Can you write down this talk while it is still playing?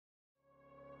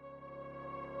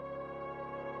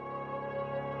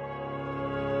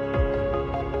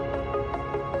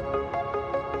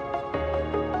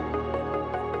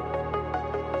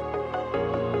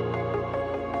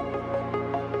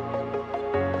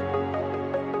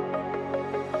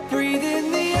breathe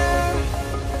in the air,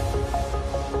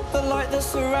 the light that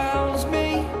surrounds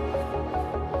me.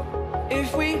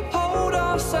 If we hold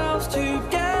ourselves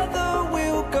together,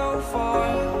 we'll go far.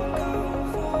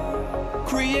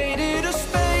 Created a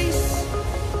space,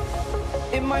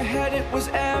 in my head it was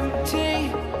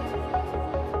empty,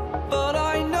 but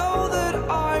I know that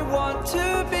I want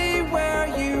to be where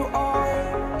you are.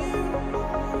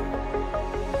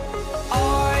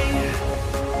 I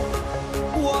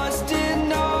was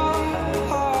denied.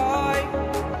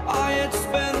 I had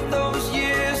spent those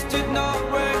years, did not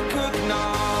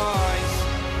recognize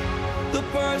the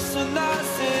person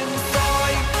that's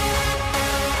inside.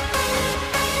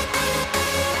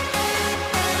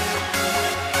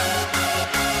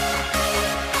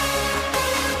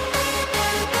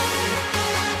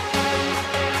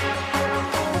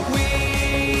 We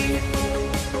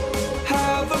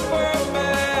have a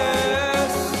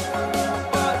purpose,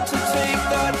 but to take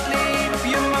that leap,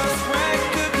 you must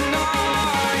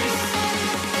recognize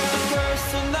the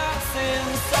person that's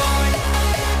inside.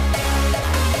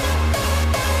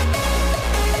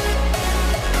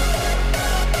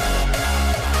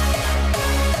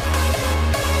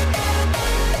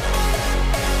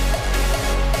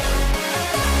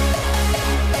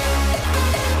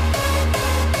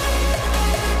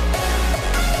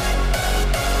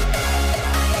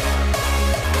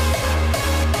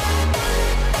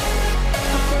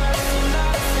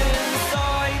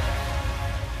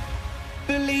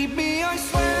 Believe me, I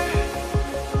swear,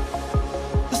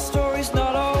 the story's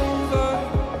not over.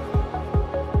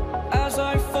 As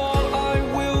I fall, I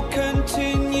will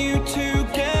continue to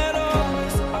get up.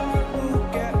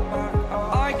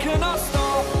 I cannot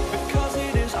stop because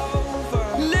it is over.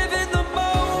 Live in the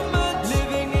moment,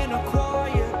 living in a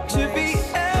quiet place. To be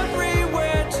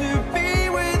everywhere, to be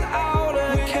without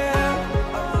a care.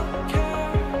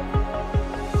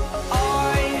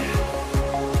 I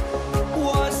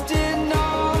was denied.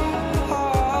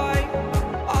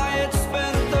 I had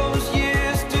spent those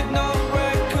years, did not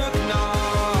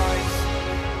recognize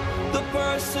the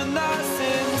person that's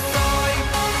inside.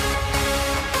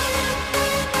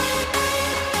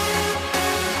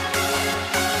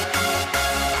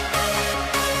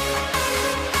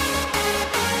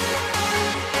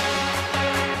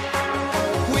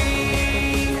 We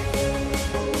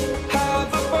have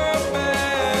a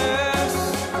purpose,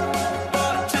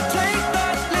 but to take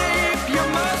that leap, you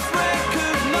must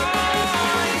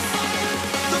recognize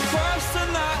the person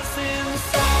that's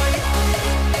inside.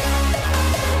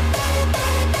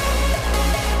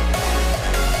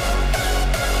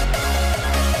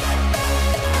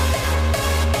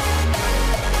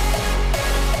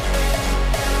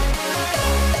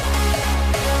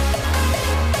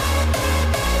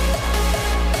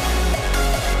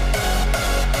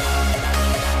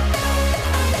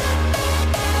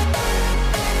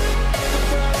 The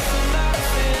person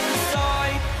that's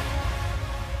inside.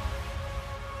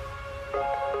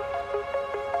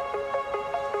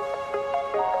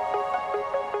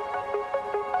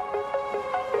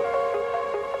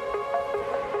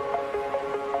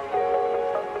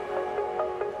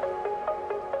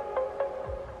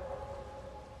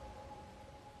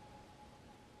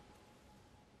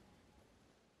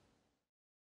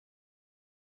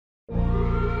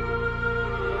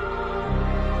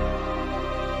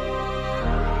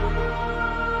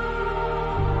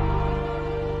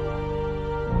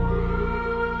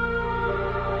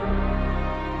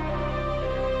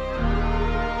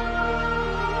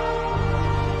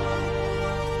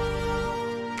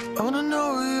 I wanna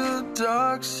know your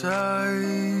dark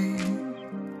side.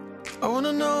 I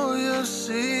wanna know your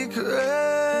secrets.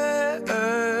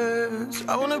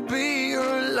 I wanna be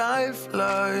your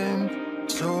lifeline.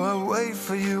 So I wait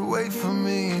for you, wait for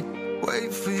me.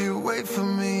 Wait for you, wait for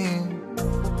me.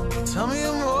 Tell me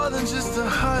you're more than just a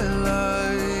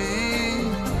highlight.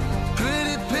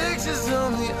 Pretty pictures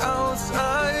on the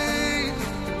outside.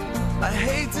 I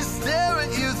hate to stare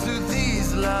at you through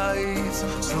these lights.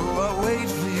 So I wait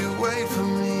for you, wait for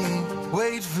me.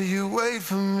 Wait for you, wait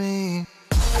for me.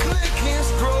 Click and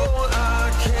scroll,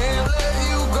 I can't let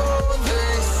you go.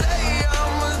 They say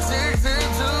I'm addicted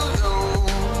to you.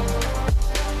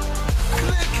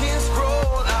 Click and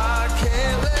scroll, I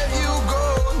can't let you go.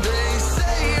 They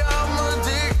say I'm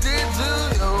addicted to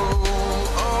you.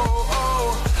 Oh, oh,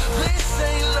 this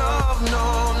ain't love, no,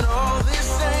 no. This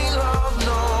ain't love,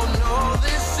 no, no.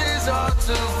 This is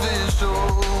artificial.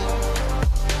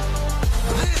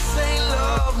 This ain't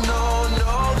love, no,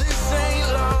 no. This ain't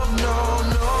love, no,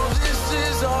 no. This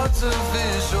is artificial.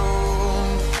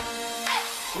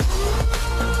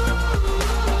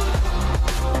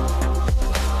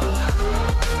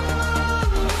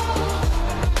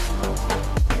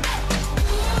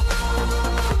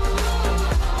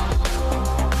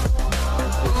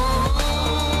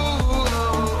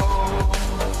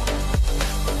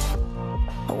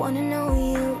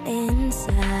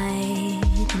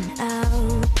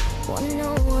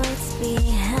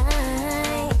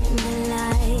 behind the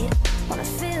light. Wanna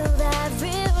feel that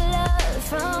real love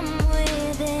from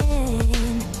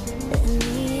within. In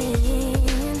the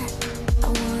end, I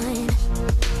want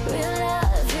real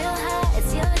love, real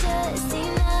heights. You're just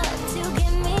enough to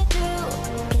get me through,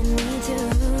 get me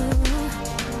through.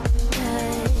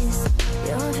 'Cause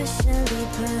you're officially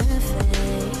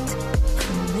perfect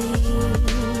for me.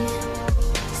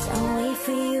 So wait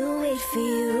for you, wait for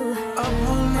you. Up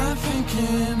all night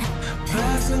thinking,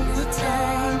 passing the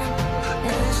time.